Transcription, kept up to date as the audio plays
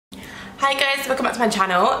Hi guys, welcome back to my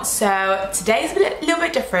channel. So today's a little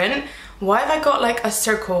bit different. Why have I got like a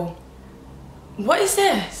circle? What is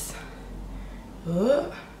this?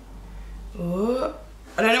 Ooh. Ooh.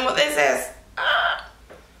 I don't know what this is.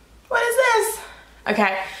 What is this?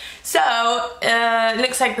 Okay, so it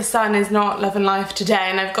looks like the sun is not loving life today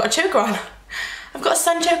and I've got a choker on. I've got a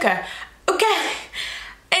sun choker. Okay.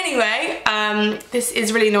 Anyway, this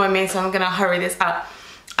is really annoying me, so I'm gonna hurry this up.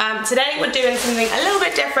 Today we're doing something a little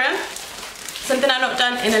bit different. Something I've not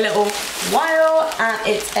done in a little while, and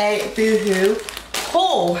it's a Boohoo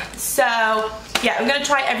haul. So yeah, I'm gonna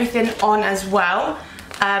try everything on as well.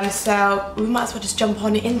 So we might as well just jump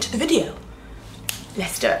on into the video.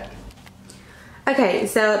 Let's do it. Okay,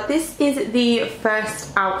 so this is the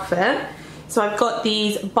first outfit. So I've got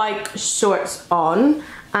these bike shorts on,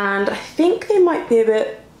 and I think they might be a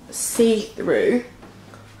bit see-through.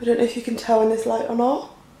 I don't know if you can tell in this light or not.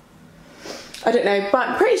 I don't know, but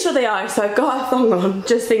I'm pretty sure they are, so I've got a thong on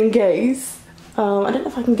just in case. I don't know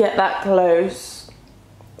if I can get that close.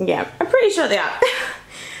 Yeah, I'm pretty sure they are.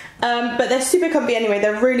 But they're super comfy anyway.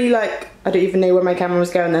 They're really like, I don't even know where my camera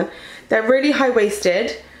was going then. They're really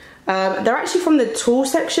high-waisted. They're actually from the tall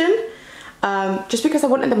section, just because I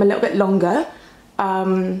wanted them a little bit longer.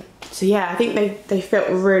 So yeah, I think they felt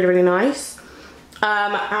really, really nice.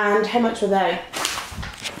 And how much were they?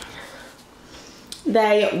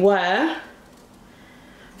 They were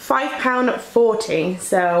 £5.40,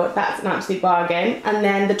 so that's an absolute bargain. And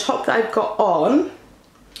then the top that I've got on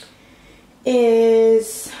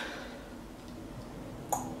is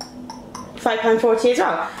 £5.40 as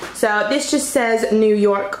well. So this just says New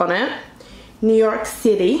York on it, New York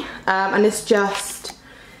City, and it's just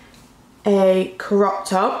a crop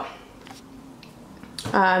top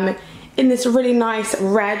in this really nice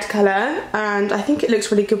red colour, and I think it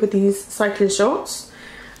looks really good with these cycling shorts.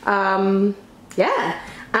 Yeah,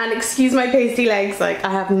 and excuse my pasty legs, like I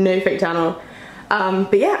have no fake tan on.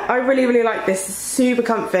 But yeah, I really, really like this. It's super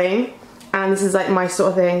comfy, and this is like my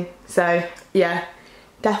sort of thing. So yeah,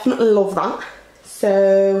 definitely love that.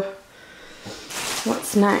 So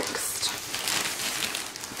what's next?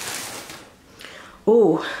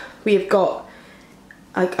 Oh, we have got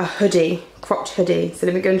like a hoodie, cropped hoodie. So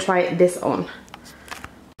let me go and try this on.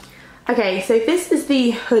 Okay, so this is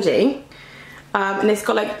the hoodie. And it's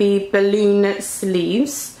got like the balloon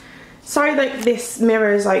sleeves. Sorry, like this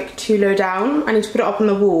mirror is like too low down. I need to put it up on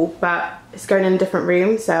the wall, but it's going in a different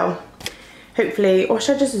room, so hopefully, or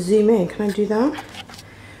should I just zoom in? Can I do that?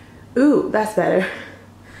 Ooh, that's better.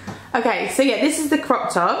 Okay, so yeah, this is the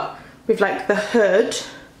crop top with like the hood.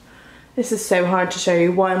 This is so hard to show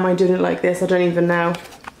you. Why am I doing it like this? I don't even know.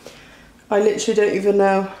 I literally don't even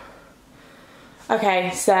know.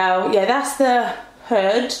 Okay, so yeah, that's the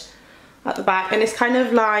hood at the back, and it's kind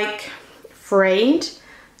of like frayed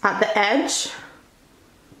at the edge.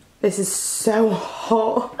 This is so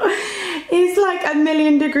hot. It's like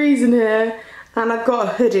 1,000,000 degrees in here, and I've got a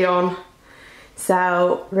hoodie on.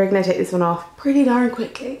 So we're gonna take this one off pretty darn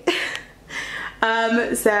quickly.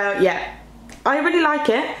 So yeah, I really like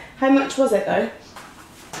it. How much was it though?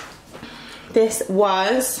 This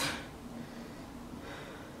was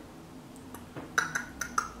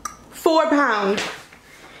 £4.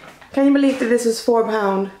 Can you believe that this was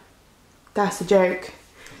 £4? That's a joke.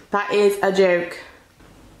 That is a joke.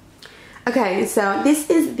 Okay, so this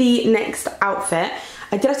is the next outfit.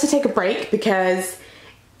 I did have to take a break because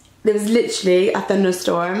there was literally a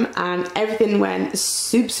thunderstorm and everything went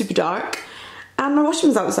super, super dark. And my washing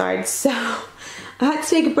was outside, so I had to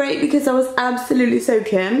take a break because I was absolutely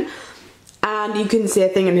soaking. And you couldn't see a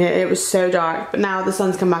thing in here, it was so dark. But now the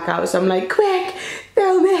sun's come back out, so I'm like, quick,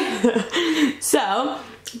 film it. So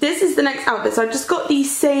this is the next outfit. So I've just got the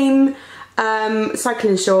same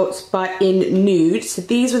cycling shorts but in nude. So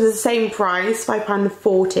these were the same price,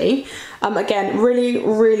 £5.40. Again, really,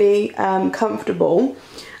 really comfortable.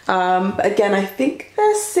 But again, I think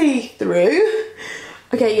they're see-through.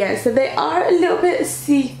 Okay, yeah, so they are a little bit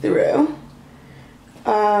see-through.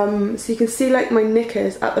 So you can see like my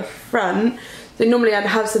knickers at the front. So normally I'd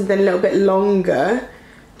have something a little bit longer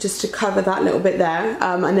just to cover that little bit there,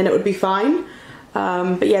 and then it would be fine.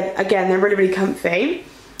 But yeah, again, they're really, really comfy.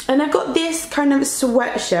 And I've got this kind of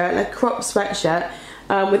sweatshirt, like crop sweatshirt,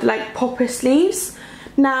 with like popper sleeves.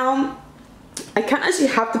 Now, I can't actually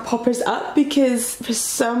have the poppers up because for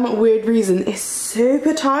some weird reason it's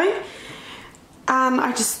super tight. And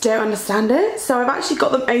I just don't understand it. So I've actually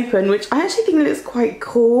got them open, which I actually think looks quite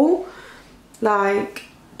cool. Like,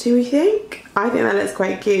 do we think? I think that looks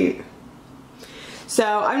quite cute. So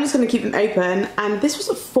I'm just gonna keep them open, and this was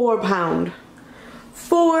 £4.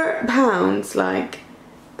 £4, like,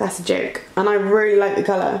 that's a joke. And I really like the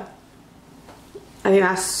colour. I think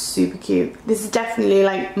that's super cute. This is definitely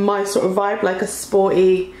like my sort of vibe, like a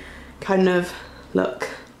sporty kind of look.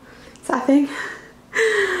 Is that a thing?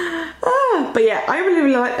 But yeah, I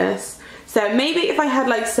really like this. So maybe if I had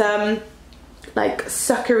like some like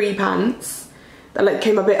suckery pants that like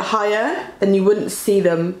came a bit higher, then you wouldn't see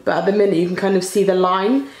them, but at the minute you can kind of see the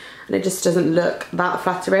line and it just doesn't look that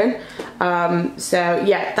flattering. So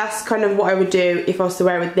yeah, that's kind of what I would do if I was to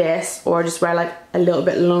wear with this, or just wear like a little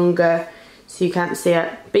bit longer so you can't see it.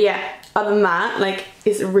 But yeah, other than that, like,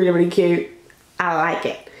 it's really cute. I like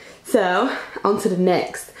it. So on to the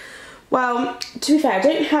next. Well, to be fair,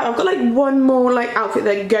 I've got like one more like outfit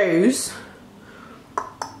that goes,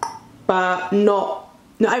 but not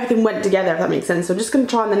everything went together, if that makes sense. So I'm just gonna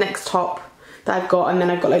try on the next top that I've got, and then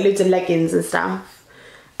I've got like loads of leggings and stuff,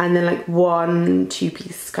 and then like one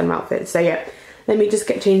two-piece kind of outfit. So yeah, let me just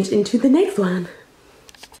get changed into the next one.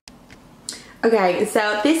 Okay,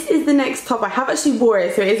 so this is the next top. I have actually wore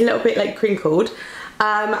it, so it is a little bit like crinkled,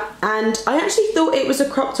 and I actually thought it was a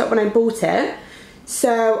crop top when I bought it.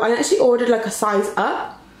 So I actually ordered like a size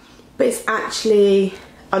up, but it's actually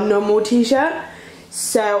a normal t-shirt.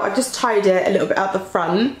 So I just tied it a little bit out the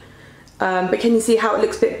front, but can you see how it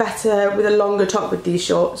looks a bit better with a longer top with these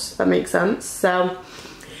shorts, if that makes sense. So,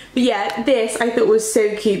 but yeah, this I thought was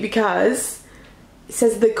so cute because it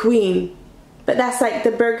says the Queen, but that's like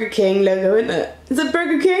the Burger King logo, isn't it? Is it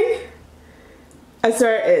Burger King? I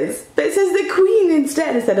swear it is, but it says the Queen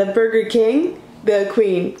instead of Burger King, the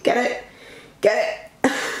Queen. Get it? Get it?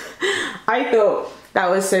 I thought that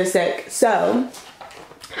was so sick. So,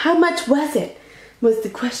 how much was it? Was the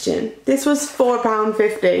question. This was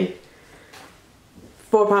 £4.50.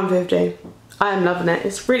 £4.50. I am loving it.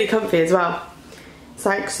 It's really comfy as well. It's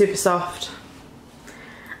like super soft.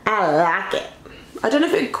 I like it. I don't know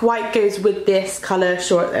if it quite goes with this colour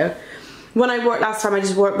short though. When I wore it last time, I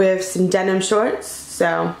just wore it with some denim shorts.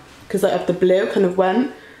 So, because like of the blue kind of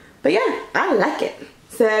went. But yeah, I like it.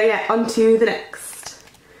 So yeah, on to the next.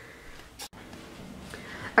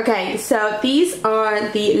 Okay, so these are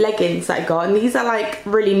the leggings that I got, and these are like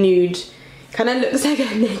really nude. Kind of looks like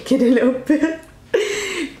I'm naked a little bit.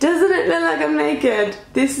 Doesn't it look like I'm naked?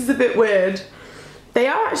 This is a bit weird. They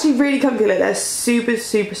are actually really comfy, like they're super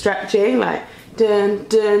stretchy, like dun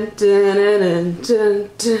dun dun dun dun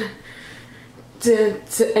dun dun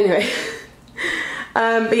dun. Anyway,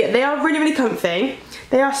 but yeah, they are really comfy.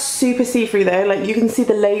 They are super see-through though, like you can see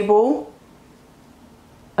the label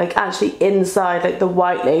like actually inside, like the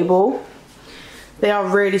white label. They are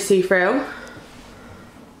really see-through,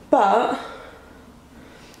 but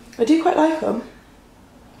I do quite like them.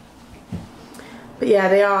 But yeah,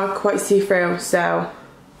 they are quite see-through, so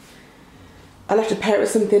I'll have to pair it with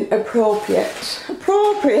something appropriate.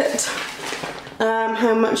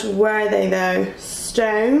 How much were they though?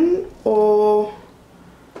 Stone or...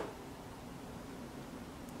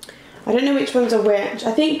 I don't know which ones are which.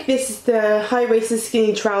 I think this is the high-waisted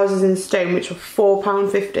skinny trousers in stone, which were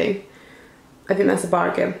 £4.50. I think that's a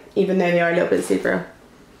bargain, even though they are a little bit see-through.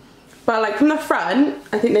 But like from the front,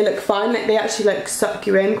 I think they look fine. Like they actually like suck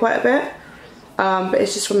you in quite a bit. But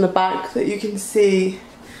it's just from the back that you can see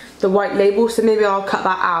the white label. So maybe I'll cut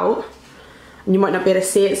that out, and you might not be able to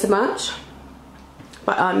see it so much.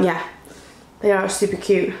 But yeah, they are super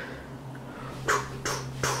cute.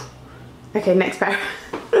 Okay, next pair.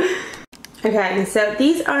 Okay, so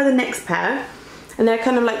these are the next pair, and they're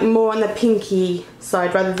kind of like more on the pinky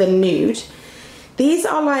side rather than nude. These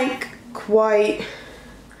are like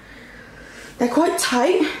they're quite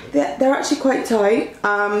tight. They're actually quite tight.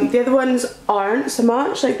 The other ones aren't so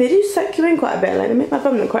much. Like they do suck you in quite a bit. Like they make my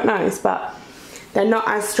bum look quite nice, but they're not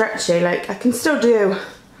as stretchy. Like I can still do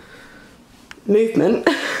movement,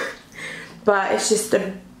 but it's just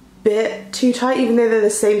a bit too tight, even though they're the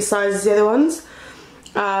same size as the other ones.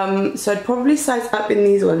 So I'd probably size up in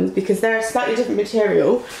these ones because they're a slightly different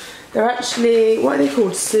material. They're actually, what are they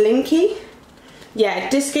called? Slinky? Yeah,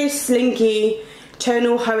 Disco Slinky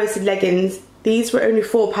tonal high-waisted leggings. These were only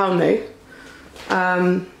 £4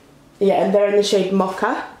 though. Yeah, and they're in the shade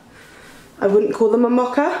Mocha. I wouldn't call them a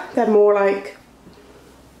mocha. They're more like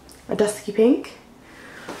a dusky pink.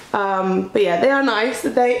 But yeah, they are nice.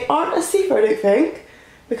 They aren't a see-through, I don't think,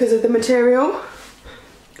 because of the material.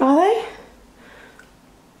 Are they?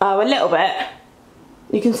 Oh, a little bit.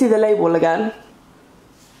 You can see the label again.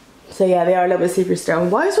 So yeah, they are a little bit see-through still.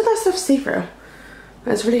 Why is all that stuff see-through?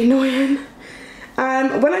 That's really annoying.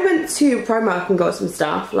 When I went to Primark and got some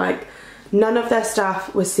stuff, like none of their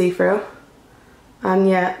stuff was see-through. And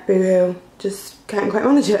yet, Boohoo just can't quite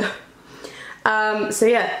manage it. So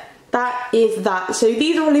yeah, that is that. So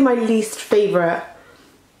these are probably my least favourite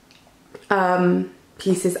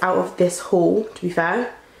pieces out of this haul, to be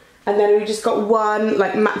fair. And then we just got one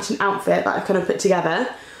like matching outfit that I kind of put together.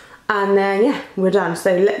 And then yeah, we're done.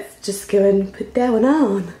 So let's just go and put that one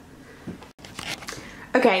on.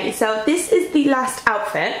 Okay, so this is the last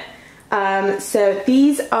outfit. So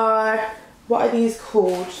these are, what are these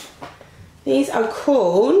called? These are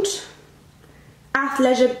called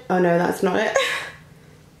athleisure, oh no, that's not it.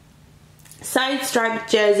 Side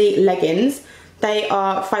striped jersey leggings. They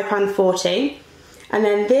are £5.40. And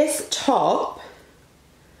then this top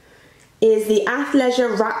is the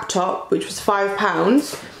athleisure wrap top, which was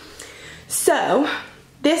 £5. So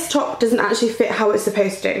this top doesn't actually fit how it's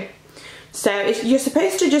supposed to. So you're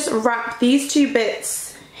supposed to just wrap these two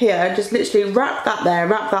bits here, just literally wrap that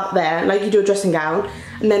there, like you do a dressing gown,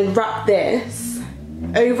 and then wrap this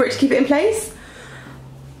over it to keep it in place.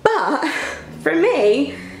 But for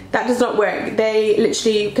me, that does not work. They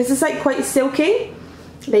literally, because it's like quite silky,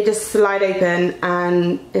 they just slide open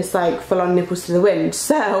and it's like full on nipples to the wind.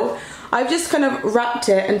 So I've just kind of wrapped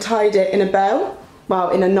it and tied it in a bow, well,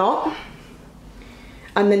 in a knot,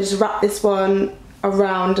 and then just wrapped this one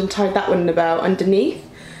around and tied that one in a bow underneath.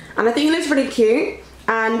 And I think it looks really cute,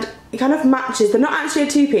 and it kind of matches. They're not actually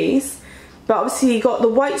a two-piece, but obviously you got the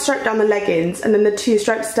white stripe down the leggings and then the two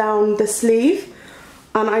stripes down the sleeve,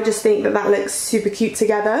 and I just think that that looks super cute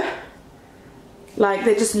together. Like,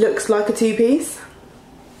 it just looks like a two-piece.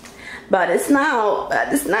 But it's now,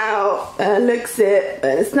 looks it,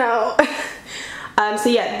 but it's now. So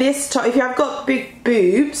yeah, this top, if you have got big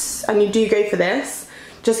boobs and you do go for this,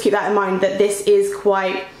 just keep that in mind, that this is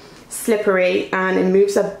quite slippery and it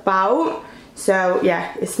moves about. So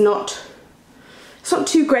yeah, it's not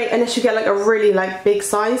too great unless you get like a really like big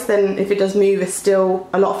size. Then if it does move, it's still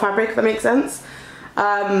a lot of fabric, if that makes sense.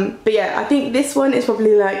 But yeah, I think this one is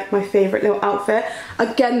probably like my favourite little outfit.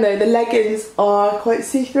 Again though, the leggings are quite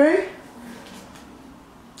see-through.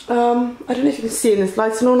 I don't know if you can see in this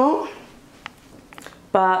lighting or not,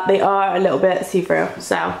 but they are a little bit see-through,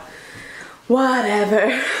 so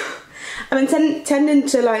whatever. I've been tending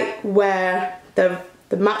to like wear the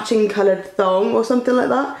matching coloured thong or something like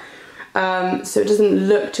that, so it doesn't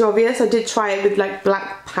look too obvious. I did try it with like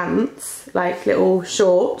black pants, like little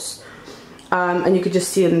shorts, and you could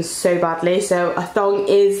just see them so badly. So a thong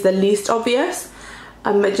is the least obvious.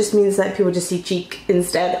 It just means that people just see cheek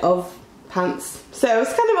instead of pants. So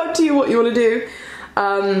it's kind of up to you what you want to do.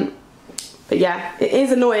 But yeah, it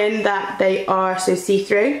is annoying that they are so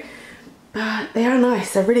see-through, but they are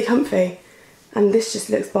nice, they're really comfy. And this just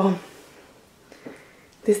looks bomb.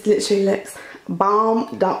 This literally looks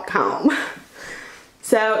bomb.com.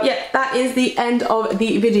 So yeah, that is the end of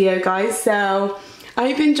the video, guys. So I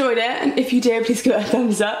hope you enjoyed it, and if you did, please give it a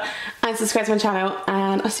thumbs up and subscribe to my channel,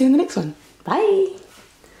 and I'll see you in the next one. Bye!